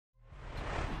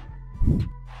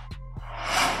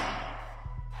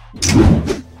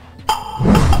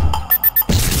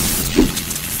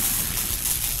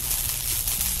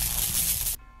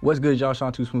What's good, y'all?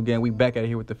 Sean Too Smooth Gang. We back out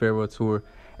here with the farewell tour.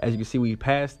 As you can see, we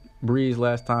passed Breeze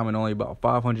last time and only about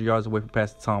 500 yards away from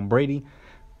passing Tom Brady.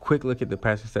 Quick look at the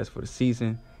passing stats for the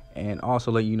season, and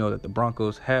also let you know that the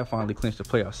Broncos have finally clinched the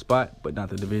playoff spot, but not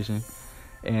the division.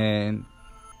 And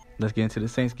let's get into the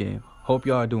Saints game. Hope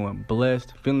y'all are doing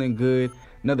blessed, feeling good.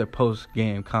 Another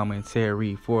post-game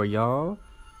commentary for y'all.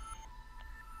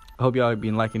 I hope y'all have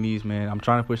been liking these, man. I'm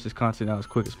trying to push this content out as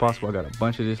quick as possible. I got a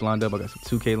bunch of this lined up. I got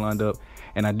some 2K lined up.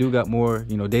 And I do got more,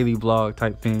 daily vlog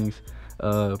type things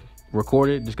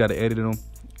recorded. Just got to edit them.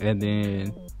 And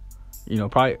then,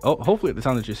 probably, hopefully at the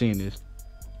time that you're seeing this,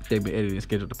 they've been edited and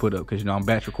scheduled to put up. Because, I'm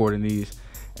batch recording these.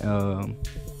 And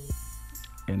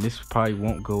this probably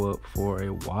won't go up for a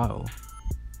while.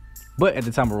 But at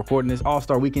the time of recording this,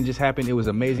 All-Star Weekend just happened. It was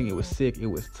amazing. It was sick. It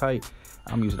was tight.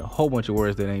 I'm using a whole bunch of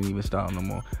words that ain't even style no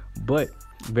more. But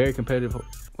very competitive.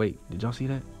 Wait, did y'all see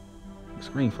that? The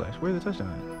screen flash. Where's the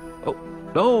touchdown at? Oh,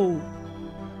 no.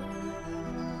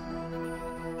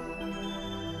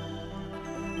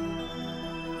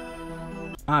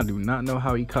 I do not know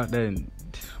how he caught that and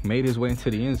made his way into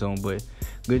the end zone, but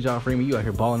good job, Freeman. You out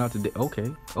here balling out today.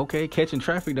 Okay. Catching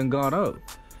traffic done gone up.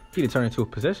 He done turned into a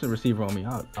possession receiver on me.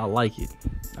 I like it.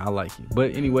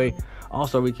 But anyway,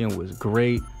 All-Star Weekend was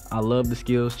great. I love the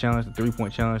skills challenge, the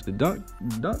 3-point challenge. The dunk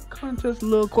contest a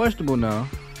little questionable now.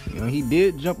 He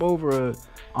did jump over a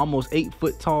almost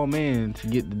 8-foot tall man to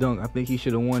get the dunk. I think he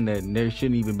should have won that, and there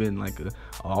shouldn't even been like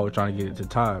we're trying to get it to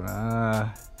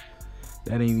tie.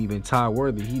 That ain't even tie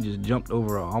worthy. He just jumped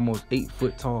over a almost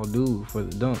 8-foot tall dude for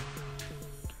the dunk.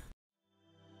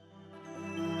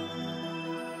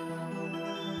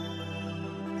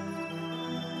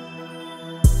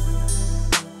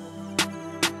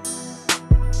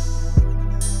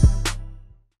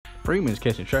 Freeman's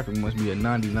catching traffic must be a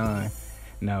 99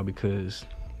 now, because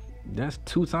that's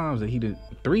 3 times that he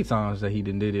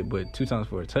didn't did it, but 2 times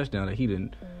for a touchdown that he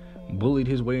didn't bullied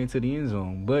his way into the end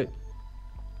zone. But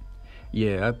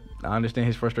yeah, I understand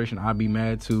his frustration. I'd be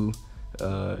mad too.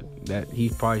 That he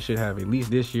probably should have at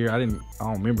least this year. I don't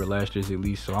remember last year's at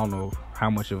least, so I don't know how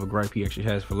much of a gripe he actually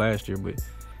has for last year. But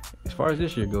as far as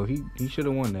this year go, he should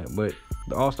have won that. But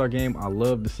the All-Star game, I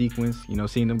love the sequence.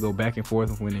 Seeing them go back and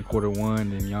forth, winning quarter 1,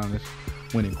 and Giannis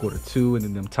winning quarter 2, and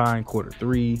then them tying quarter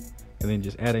 3, and then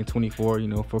just adding 24,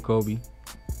 for Kobe.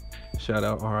 Shout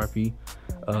out RIP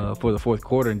for the fourth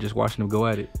quarter, and just watching them go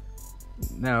at it.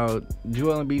 Now,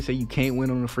 Joel Embiid said you can't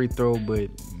win on a free throw, but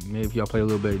maybe if y'all play a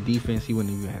little better defense, he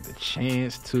wouldn't even have the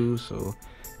chance to. So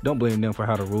don't blame them for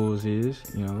how the rules is.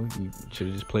 You should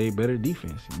have just played better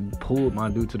defense. You pulled my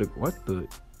dude to the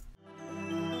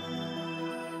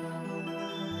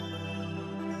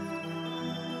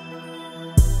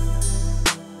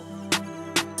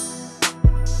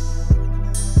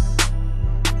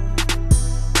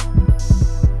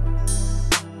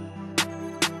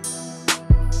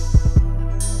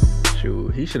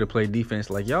He should have played defense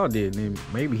like y'all did, and then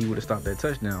maybe he would have stopped that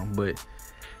touchdown. But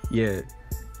yeah,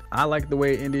 I like the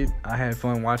way it ended. I had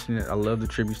fun watching it. I love the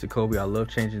tributes to Kobe. I love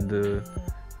changing the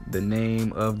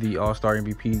name of the All-Star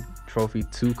MVP trophy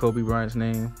to Kobe Bryant's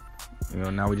name.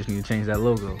 Now we just need to change that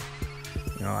logo.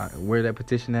 Where that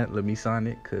petition at? Let me sign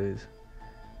it, because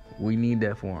we need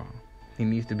that for him. He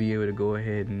needs to be able to go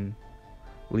ahead and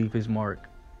leave his mark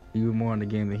even more on the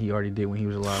game than he already did when he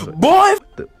was alive.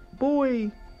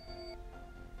 Boy.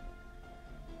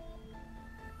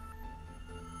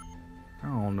 I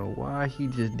don't know why he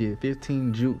just did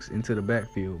 15 jukes into the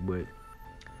backfield, but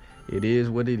it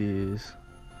is what it is.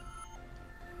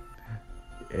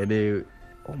 And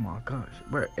oh my gosh,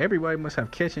 bro, everybody must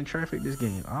have catching traffic this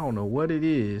game. I don't know what it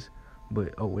is,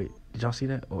 but oh wait, did y'all see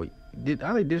that? Oh, are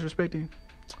they disrespecting?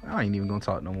 I ain't even gonna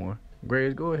talk no more.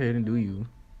 Graves, go ahead and do you.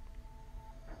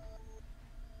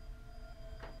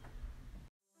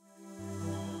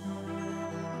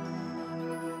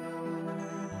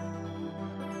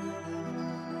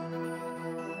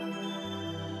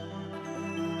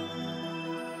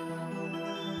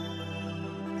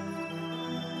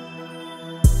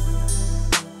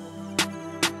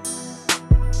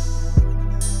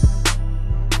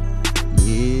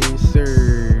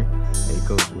 Sir. Hey,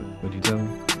 Coach, what'd you tell me?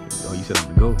 Oh, you said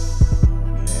I'm the GOAT.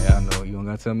 Yeah, I know. You don't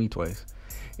got to tell me twice.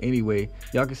 Anyway,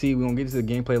 y'all can see we're going to get into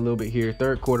the gameplay a little bit here.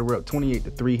 Third quarter, we're up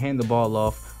 28-3. Hand the ball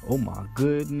off. Oh, my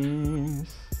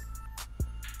goodness.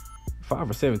 5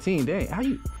 for 17. Dang, how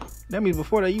you... That means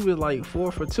before that, you was like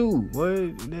 4 for 2.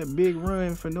 What? That big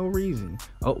run for no reason.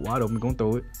 Oh, wide open. Going to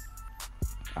throw it.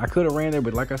 I could have ran there,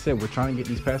 but like I said, we're trying to get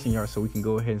these passing yards so we can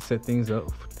go ahead and set things up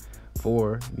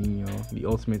for the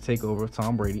ultimate takeover of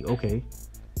Tom Brady. Okay.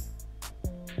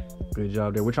 Good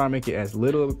job there. We're trying to make it as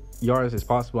little yards as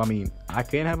possible. I mean, I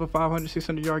can have a 500,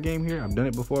 600 yard game here. I've done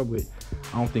it before, but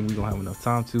I don't think we're going to have enough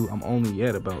time to. I'm only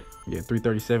at about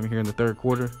 337 here in the third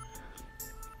quarter.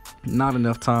 Not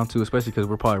enough time to, especially because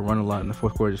we're probably running a lot in the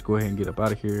fourth quarter. Just go ahead and get up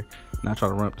out of here. Not try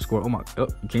to run up the score. Oh,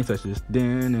 you can't touch this.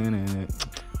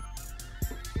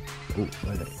 Oh,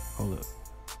 hold up.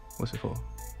 What's it for?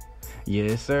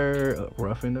 Yes, sir.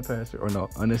 Roughing the passer. Or no,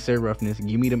 unnecessary roughness.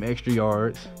 Give me them extra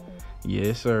yards.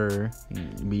 Yes, sir.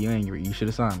 Be angry. You should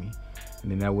have signed me.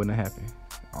 And then that wouldn't have happened.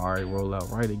 All right, roll out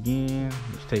right again.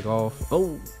 Let's take off.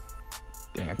 Oh,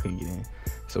 dang, I couldn't get in.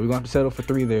 So we're going to have to settle for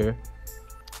 3 there.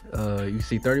 You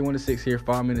see 31-6 here.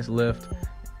 5 minutes left.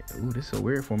 Ooh, this is a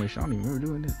weird formation. I don't even remember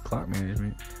doing this. Clock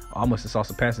management. Oh, I must have saw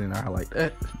some passing in there. I like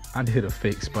that. I did a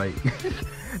fake spike.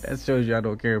 That shows you I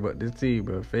don't care about this team,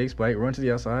 bro. Fake spike. Run to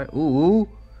the outside. Ooh.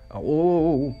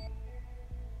 Oh.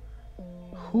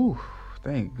 Whew.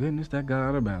 Thank goodness that got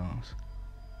out of bounds.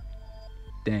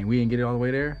 Dang, we didn't get it all the way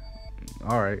there?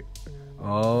 All right.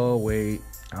 Oh, wait.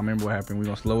 I remember what happened. We're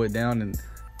going to slow it down, and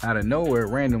out of nowhere,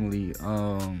 randomly,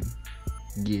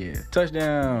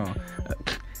 touchdown.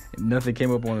 Nothing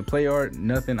came up on the play yard.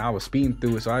 Nothing. I was speeding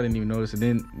through it, so I didn't even notice. And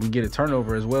then we get a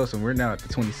turnover as well, so we're now at the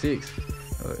 26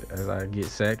 as I get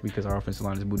sacked because our offensive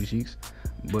line is booty cheeks.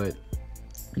 But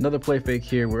another play fake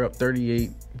here. We're up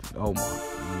 38. Oh, my.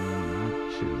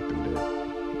 I should have threw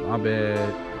that. My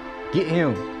bad. Get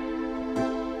him.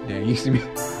 Damn, you see me?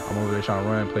 I'm over there trying to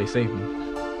run and play safety.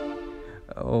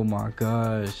 Oh, my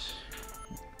gosh.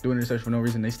 Doing interception for no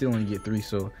reason. They still only get 3,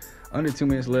 so under 2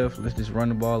 minutes left. Let's just run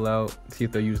the ball out, see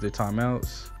if they use their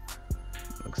timeouts.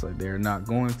 Looks like they're not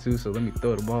going to, so let me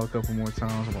throw the ball a couple more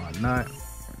times. Why not?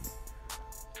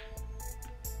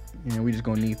 And we just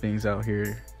gonna need things out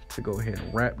here to go ahead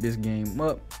and wrap this game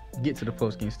up, get to the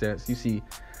post-game stats. You see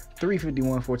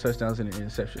 351, 4 touchdowns and an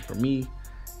interception for me,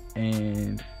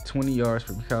 and 20 yards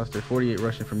for McAllister, 48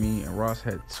 rushing for me, and Ross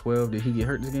had 12. Did he get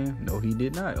hurt this game? No, he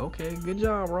did not. Okay, good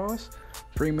job, Ross.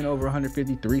 Freeman over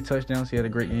 153 touchdowns. He had a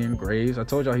great game. Graves, I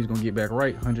told y'all he's going to get back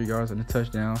right. 100 yards and a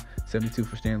touchdown, 72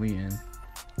 for Stanley. And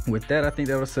with that, I think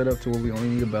that was set up to where we only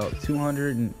need about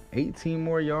 218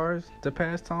 more yards to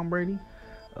pass Tom Brady.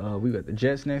 We got the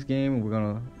Jets next game,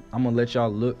 and I'm going to let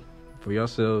y'all look for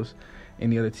yourselves.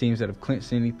 Any other teams that have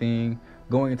clinched anything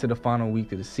going into the final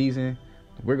week of the season.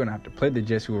 We're going to have to play the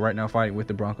Jets, who are right now fighting with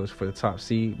the Broncos for the top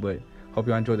seed. But hope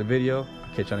y'all enjoyed the video.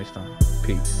 I'll catch y'all next time.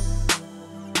 Peace.